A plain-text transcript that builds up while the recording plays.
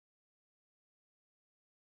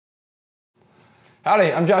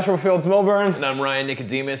Howdy, I'm Joshua Fields Milburn. And I'm Ryan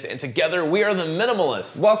Nicodemus, and together we are the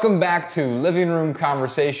Minimalists. Welcome back to Living Room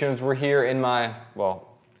Conversations. We're here in my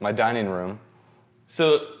dining room.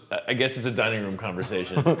 So, I guess it's a dining room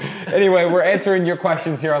conversation. Anyway, we're answering your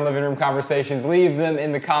questions here on Living Room Conversations. Leave them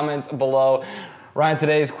in the comments below. Ryan,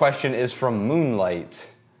 today's question is from Moonlight.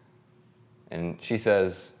 And she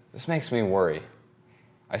says, this makes me worry.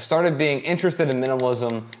 I started being interested in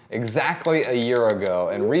minimalism exactly a year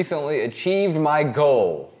ago and recently achieved my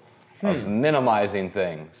goal of minimizing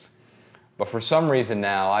things. But for some reason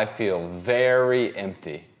now, I feel very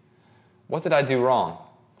empty. What did I do wrong?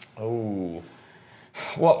 Oh.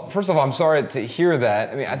 Well, first of all, I'm sorry to hear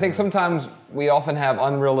that. I mean, I think sometimes we often have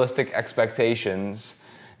unrealistic expectations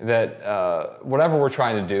that whatever we're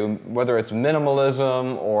trying to do, whether it's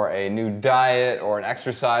minimalism or a new diet or an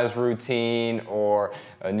exercise routine or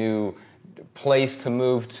a new place to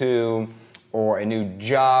move to or a new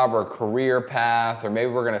job or career path, or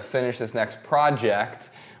maybe we're going to finish this next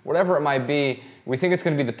project, whatever it might be, we think it's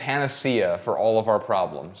going to be the panacea for all of our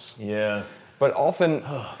problems. Yeah. But often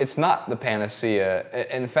it's not the panacea.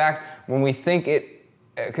 In fact, when we think it,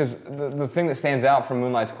 because the thing that stands out from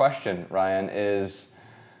Moonlight's question, Ryan, is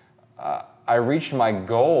I reached my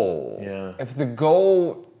goal. Yeah. If the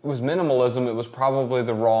goal was minimalism, it was probably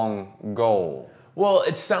the wrong goal. Well,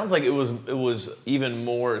 it sounds like it was even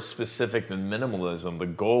more specific than minimalism. The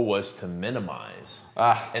goal was to minimize.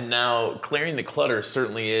 And now clearing the clutter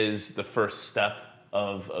certainly is the first step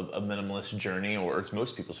of a minimalist journey, or it's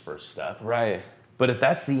most people's first step. Right. But if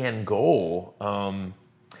that's the end goal,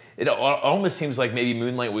 it almost seems like maybe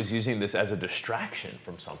Moonlight was using this as a distraction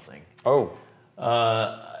from something. Oh.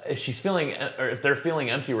 If she's feeling, or if they're feeling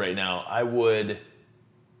empty right now, I would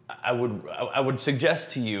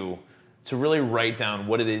suggest to you to really write down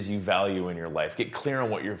what it is you value in your life. Get clear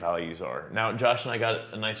on what your values are. Now, Josh and I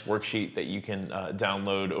got a nice worksheet that you can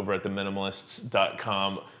download over at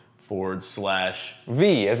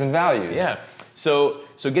theminimalists.com/V as in values. Yeah. So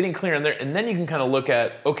getting clear on there, and then you can kind of look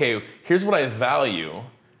at, okay, here's what I value.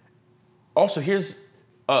 Also, here's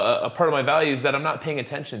a part of my values that I'm not paying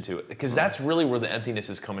attention to, because that's really where the emptiness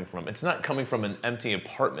is coming from. It's not coming from an empty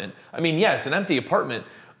apartment. I mean, yes, an empty apartment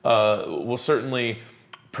will certainly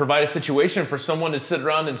provide a situation for someone to sit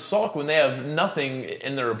around and sulk when they have nothing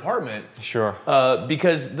in their apartment. Sure.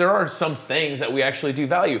 Because there are some things that we actually do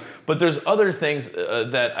value, but there's other things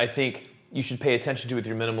that I think you should pay attention to with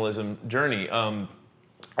your minimalism journey. I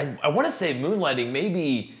want to say moonlighting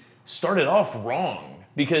maybe started off wrong,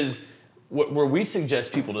 because where we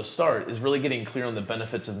suggest people to start is really getting clear on the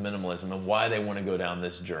benefits of minimalism and why they want to go down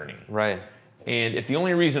this journey. Right. And if the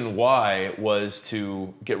only reason why was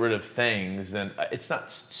to get rid of things, then it's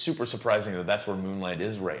not super surprising that that's where Moonlight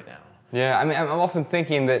is right now. Yeah, I mean, I'm often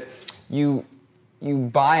thinking that you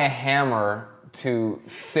buy a hammer to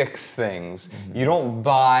fix things. Mm-hmm. You don't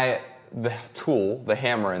buy the tool, the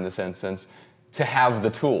hammer in this instance, to have the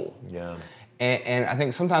tool. Yeah. And I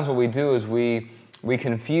think sometimes what we do is we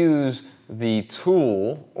confuse the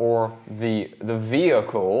tool or the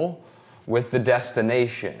vehicle with the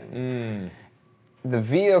destination. The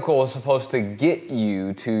vehicle is supposed to get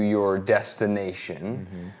you to your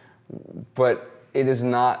destination, but it is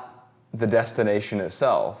not the destination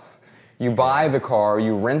itself. You buy the car,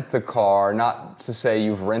 you rent the car, not to say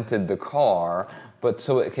you've rented the car, but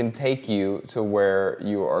so it can take you to where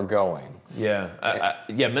you are going. Yeah,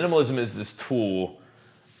 minimalism is this tool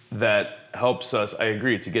that helps us, I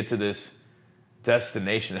agree, to get to this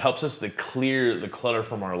destination. It helps us to clear the clutter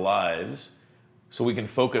from our lives so we can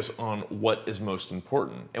focus on what is most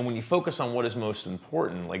important. And when you focus on what is most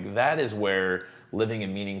important, like that is where living a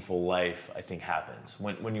meaningful life, I think, happens.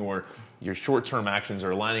 When your short-term actions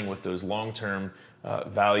are aligning with those long-term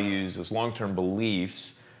values, those long-term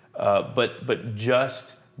beliefs, but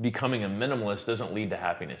just becoming a minimalist doesn't lead to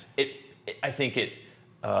happiness. I think it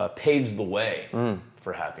paves the way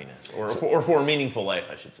for happiness, or for a meaningful life,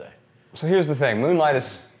 I should say. So here's the thing. Moonlight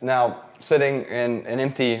is now sitting in an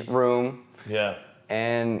empty room. Yeah.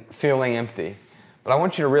 And feeling empty. But I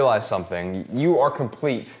want you to realize something. You are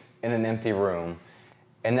complete in an empty room.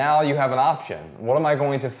 And now you have an option. What am I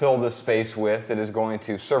going to fill this space with that is going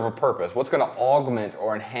to serve a purpose? What's going to augment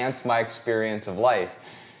or enhance my experience of life?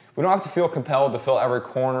 We don't have to feel compelled to fill every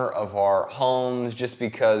corner of our homes just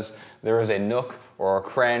because there is a nook or a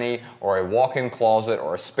cranny or a walk-in closet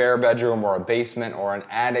or a spare bedroom or a basement or an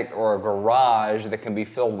attic or a garage that can be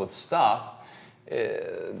filled with stuff.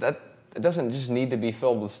 It doesn't just need to be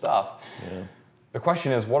filled with stuff. Yeah. The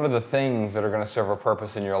question is, what are the things that are going to serve a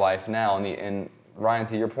purpose in your life now? And Ryan,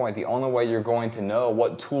 to your point, the only way you're going to know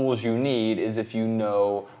what tools you need is if you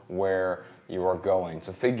know where you are going.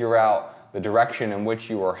 So figure out the direction in which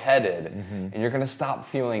you are headed, and you're going to stop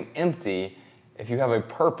feeling empty if you have a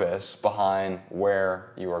purpose behind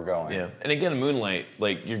where you are going. Yeah, and again, Moonlight,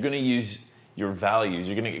 like you're going to use your values,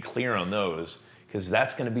 you're going to get clear on those, because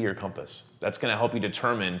that's going to be your compass. That's going to help you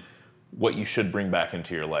determine what you should bring back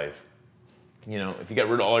into your life. You know, if you got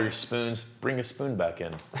rid of all your spoons, bring a spoon back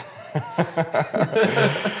in.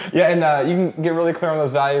 Yeah, and you can get really clear on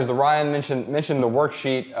those values. Ryan mentioned the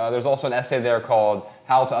worksheet. There's also an essay there called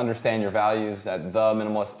How to Understand Your Values at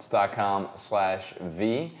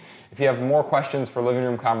theminimalists.com/V. If you have more questions for Living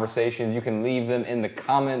Room Conversations, you can leave them in the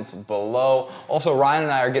comments below. Also, Ryan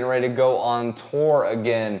and I are getting ready to go on tour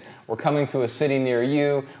again. We're coming to a city near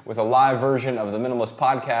you with a live version of the Minimalist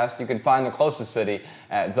podcast. You can find the closest city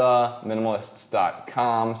at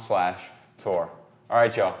theminimalists.com/tour. All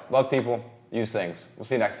right, y'all. Love people, use things. We'll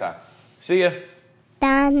see you next time. See ya.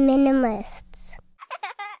 The Minimalists.